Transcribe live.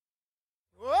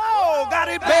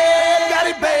it bad, got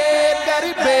it bad, got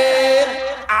it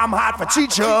bad. I'm hot for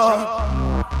teacher.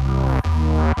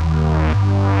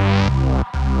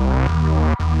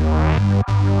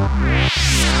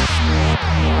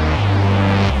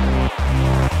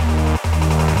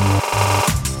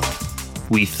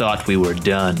 We thought we were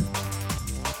done.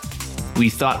 We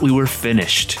thought we were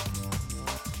finished.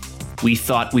 We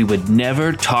thought we would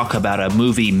never talk about a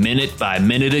movie minute by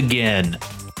minute again.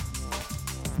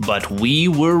 But we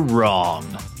were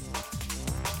wrong.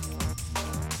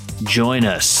 Join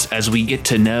us as we get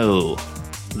to know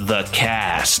the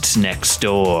cast next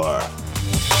door.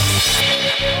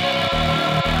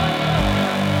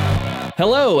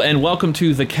 Hello, and welcome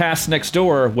to The Cast Next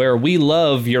Door, where we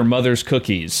love your mother's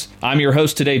cookies. I'm your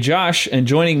host today, Josh, and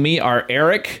joining me are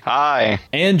Eric. Hi.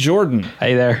 And Jordan.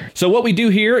 Hey there. So what we do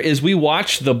here is we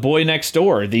watch The Boy Next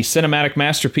Door, the cinematic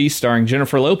masterpiece starring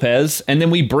Jennifer Lopez, and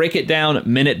then we break it down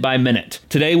minute by minute.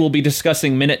 Today we'll be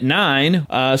discussing minute 9.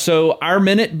 So our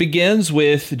minute begins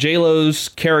with J-Lo's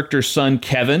character's son,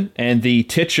 Kevin, and the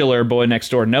titular boy next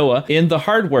door, Noah, in the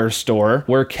hardware store,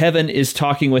 where Kevin is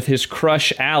talking with his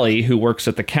crush, Allie, who works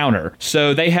at the counter.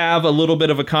 So they have a little bit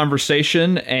of a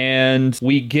conversation, and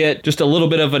we get just a little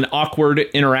bit of an awkward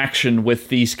interaction with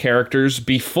these characters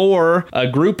before a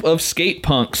group of skate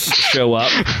punks show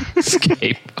up.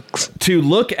 Skate punks. To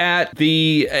look at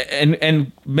the...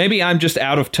 And maybe I'm just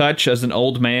out of touch as an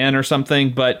old man or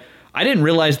something, but I didn't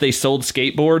realize they sold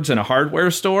skateboards in a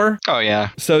hardware store. Oh,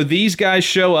 yeah. So these guys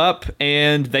show up,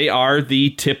 and they are the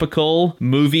typical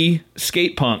movie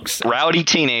skate punks. Rowdy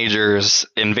teenagers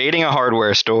invading a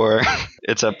hardware store.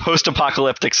 It's a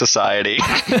post-apocalyptic society.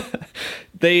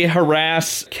 They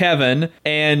harass Kevin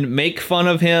and make fun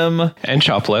of him. And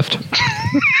shoplift.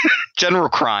 General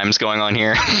crimes going on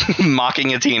here.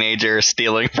 Mocking a teenager,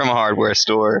 stealing from a hardware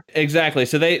store. Exactly.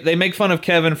 So they make fun of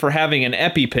Kevin for having an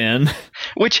EpiPen.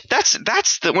 Which, that's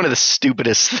one of the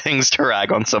stupidest things to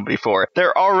rag on somebody for.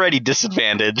 They're already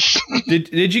disadvantaged.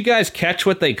 Did you guys catch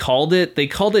what they called it? They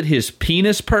called it his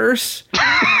penis purse.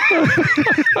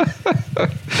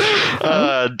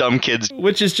 Dumb kids.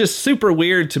 Which is just super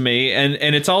weird to me.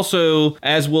 And it's also,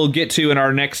 as we'll get to in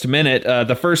our next minute,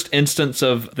 the first instance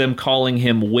of them calling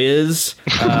him Wiz,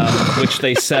 which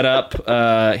they set up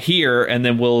here. And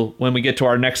then when we get to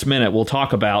our next minute, we'll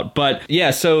talk about. But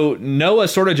yeah, so Noah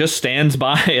sort of just stands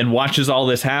by and watches all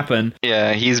this happen.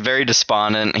 Yeah, he's very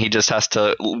despondent. He just has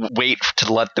to wait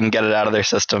to let them get it out of their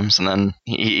systems. And then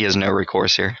he has no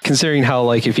recourse here. Considering how,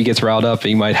 like, if he gets riled up,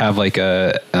 he might have like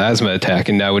an asthma attack,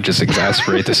 and that would just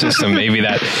exacerbate the system. Maybe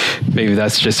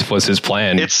that's just was his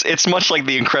plan. It's much like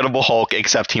the Incredible Hulk,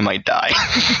 except he might die.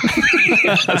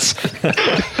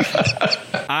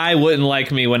 I wouldn't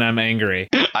like me when I'm angry.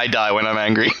 I die when I'm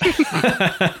angry.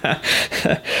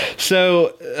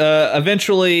 So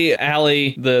eventually,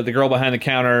 Allie, the girl behind the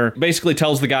counter, basically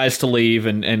tells the guys to leave,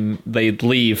 and they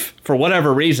leave for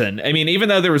whatever reason. I mean, even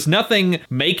though there was nothing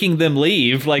making them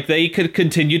leave, like they could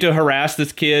continue to harass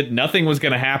this kid. Nothing was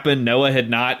going to happen. Noah had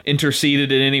not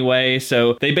interceded in any way.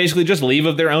 So they basically just leave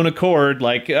of their own accord.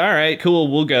 Like, all right,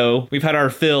 cool, we'll go. We've had our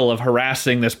fill of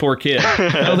harassing this poor kid.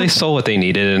 No, they stole what they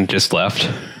needed and just left.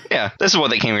 Yeah, this is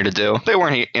what they came here to do. They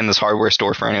weren't in this hardware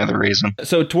store for any other reason.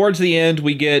 So towards the end,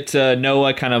 we get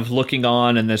Noah kind of looking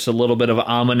on, and there's a little bit of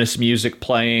ominous music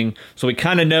playing. So we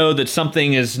kind of know that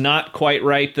something is not quite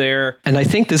right there. And I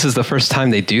think this is the first time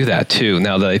they do that too.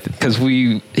 Now that because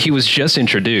he was just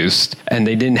introduced, and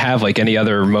they didn't have like any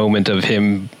other moment of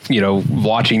him,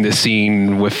 watching the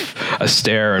scene with a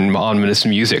stare and ominous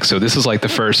music. So this is like the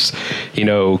first,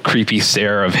 creepy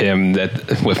stare of him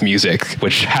with music,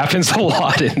 which happens a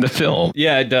lot in the film.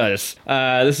 Yeah, it does.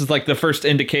 This is like the first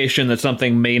indication that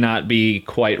something may not be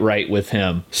quite right with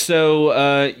him. So,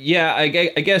 I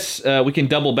guess we can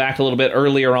double back a little bit.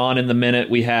 Earlier on in the minute,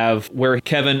 we have where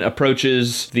Kevin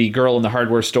approaches the girl in the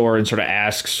hardware store and sort of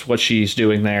asks what she's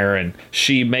doing there. And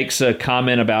she makes a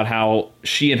comment about how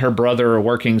she and her brother are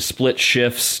working split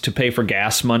shifts to pay for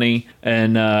gas money.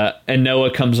 And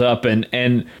Noah comes up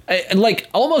and like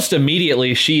almost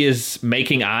immediately she is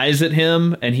making eyes at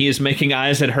him and he is making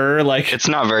eyes at her. Like, it's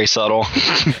not very subtle.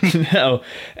 No.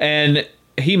 And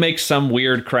he makes some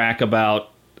weird crack about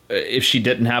if she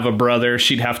didn't have a brother,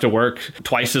 she'd have to work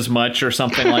twice as much or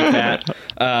something like that,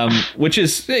 which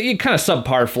is kind of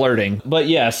subpar flirting. But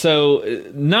yeah, so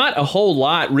not a whole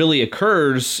lot really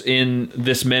occurs in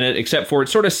this minute, except for it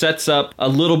sort of sets up a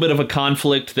little bit of a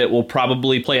conflict that will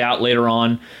probably play out later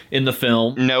on in the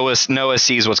film. Noah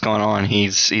sees what's going on.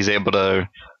 He's able to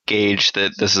gauge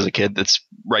that this is a kid that's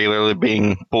regularly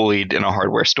being bullied in a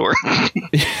hardware store.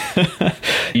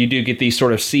 You do get these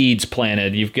sort of seeds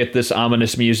planted. You get this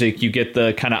ominous music. You get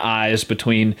the kind of eyes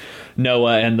between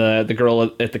Noah and the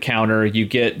girl at the counter. You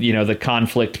get, the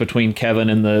conflict between Kevin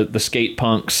and the skate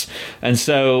punks. And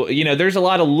so, there's a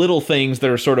lot of little things that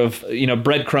are sort of,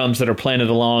 breadcrumbs that are planted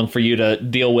along for you to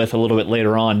deal with a little bit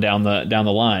later on down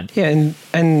the line. Yeah,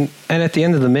 and at the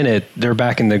end of the minute, they're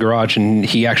back in the garage, and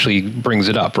he actually brings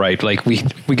it up, right? Like we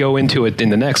go into it in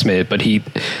the next minute, but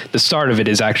the start of it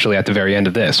is actually at the very end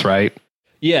of this, right?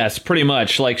 Yes, pretty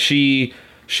much. Like she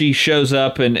shows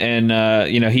up and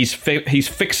he's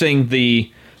fixing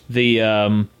the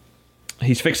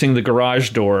garage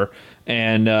door.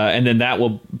 And then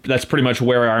that's pretty much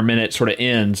where our minute sort of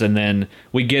ends, and then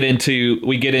we get into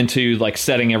like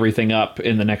setting everything up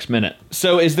in the next minute.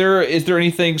 So is there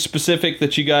anything specific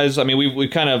that you guys? I mean,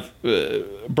 we've kind of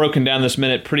broken down this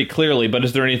minute pretty clearly, but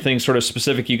is there anything sort of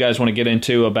specific you guys want to get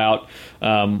into about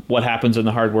what happens in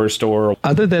the hardware store?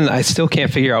 Other than I still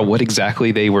can't figure out what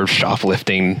exactly they were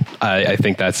shoplifting. I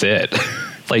think that's it.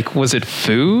 Like, was it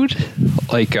food?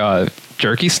 Like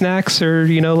jerky snacks, or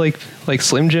like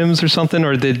Slim Jims or something,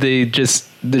 or did they just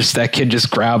that kid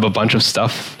just grab a bunch of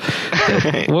stuff?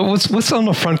 What's on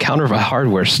the front counter of a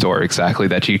hardware store exactly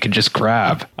that you could just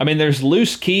grab? I mean, there's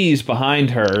loose keys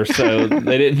behind her, so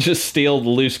they didn't just steal the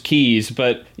loose keys,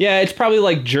 but yeah, it's probably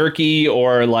like jerky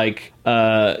or like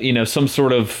some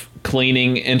sort of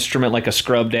cleaning instrument like a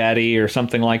scrub daddy or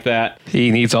something like that.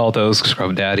 He needs all those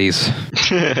scrub daddies.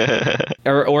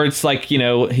 or it's like,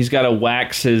 he's got to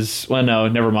wax his, well, no,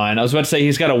 never mind. I was about to say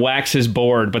he's got to wax his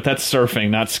board, but that's surfing,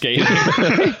 not skating.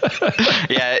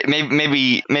 Yeah,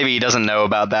 maybe he doesn't know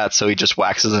about that, so he just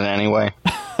waxes it anyway.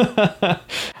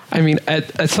 I mean,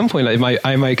 at some point,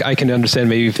 I can understand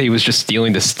maybe if he was just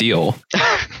stealing to steal.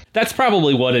 That's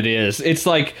probably what it is. It's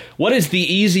like, what is the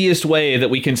easiest way that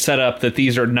we can set up that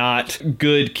these are not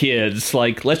good kids?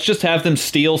 Like, let's just have them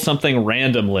steal something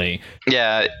randomly.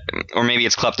 Yeah, or maybe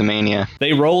it's kleptomania.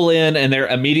 They roll in and they're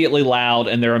immediately loud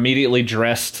and they're immediately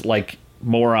dressed like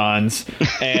morons.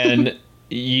 And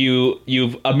you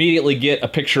immediately get a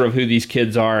picture of who these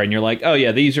kids are, and you're like, oh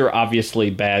yeah, these are obviously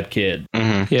bad kids.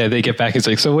 Mm-hmm. Yeah, they get back and it's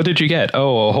like, so what did you get?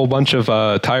 Oh, a whole bunch of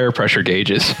tire pressure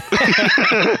gauges.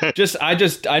 I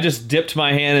just dipped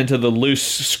my hand into the loose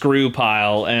screw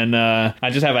pile, and I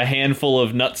just have a handful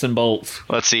of nuts and bolts.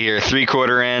 Let's see here,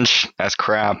 3/4 inch, that's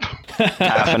crap.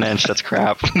 1/2 inch, that's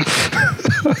crap.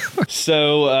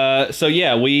 So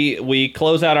yeah, we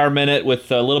close out our minute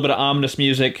with a little bit of ominous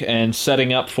music and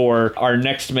setting up for our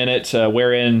next minute,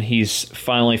 wherein he's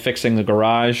finally fixing the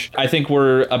garage. I think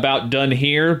we're about done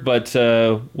here, but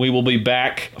we will be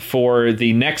back for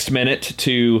the next minute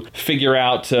to figure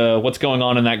out what's going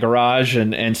on in that garage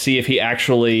and see if he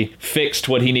actually fixed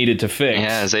what he needed to fix.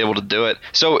 Yeah, is able to do it.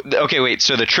 So, okay, wait,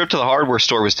 so the trip to the hardware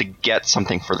store was to get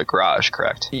something for the garage,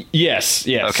 correct? Yes.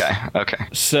 Okay.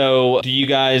 So, do you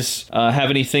guys have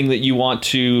anything that you want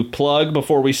to plug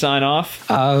before we sign off?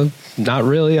 Not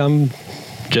really. I'm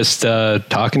just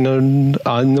talking on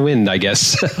the wind, I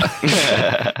guess.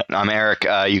 I'm Eric.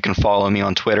 You can follow me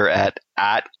on Twitter at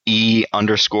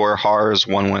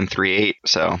E_Hars1138.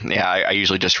 So yeah, I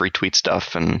usually just retweet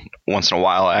stuff, and once in a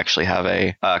while I actually have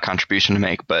a contribution to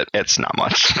make, but it's not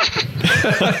much.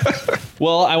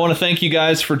 Well, I want to thank you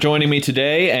guys for joining me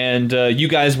today, and you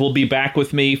guys will be back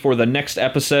with me for the next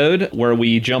episode where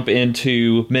we jump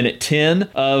into minute 10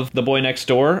 of The Boy Next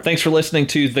Door. Thanks for listening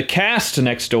to The Cast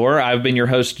Next Door. I've been your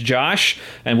host, Josh,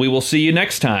 and we will see you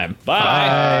next time.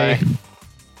 Bye. Bye.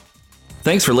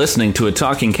 Thanks for listening to A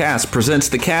Talking Cast presents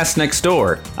The Cast Next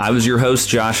Door. I was your host,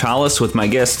 Josh Hollis, with my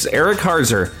guests Eric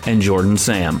Harzer and Jordan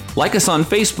Sam. Like us on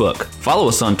Facebook, follow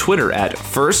us on Twitter at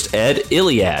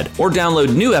FirstEdIliad, or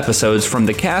download new episodes from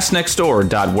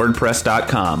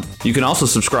thecastnextdoor.wordpress.com. You can also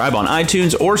subscribe on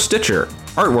iTunes or Stitcher.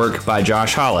 Artwork by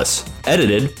Josh Hollis.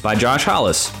 Edited by Josh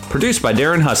Hollis. Produced by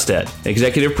Darren Husted.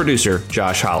 Executive producer,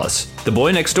 Josh Hollis. The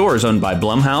Boy Next Door is owned by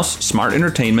Blumhouse, Smart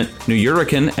Entertainment, New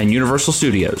Yurican, and Universal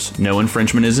Studios. No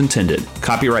infringement is intended.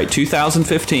 Copyright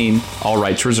 2015. All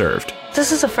rights reserved.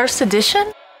 This is a first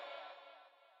edition?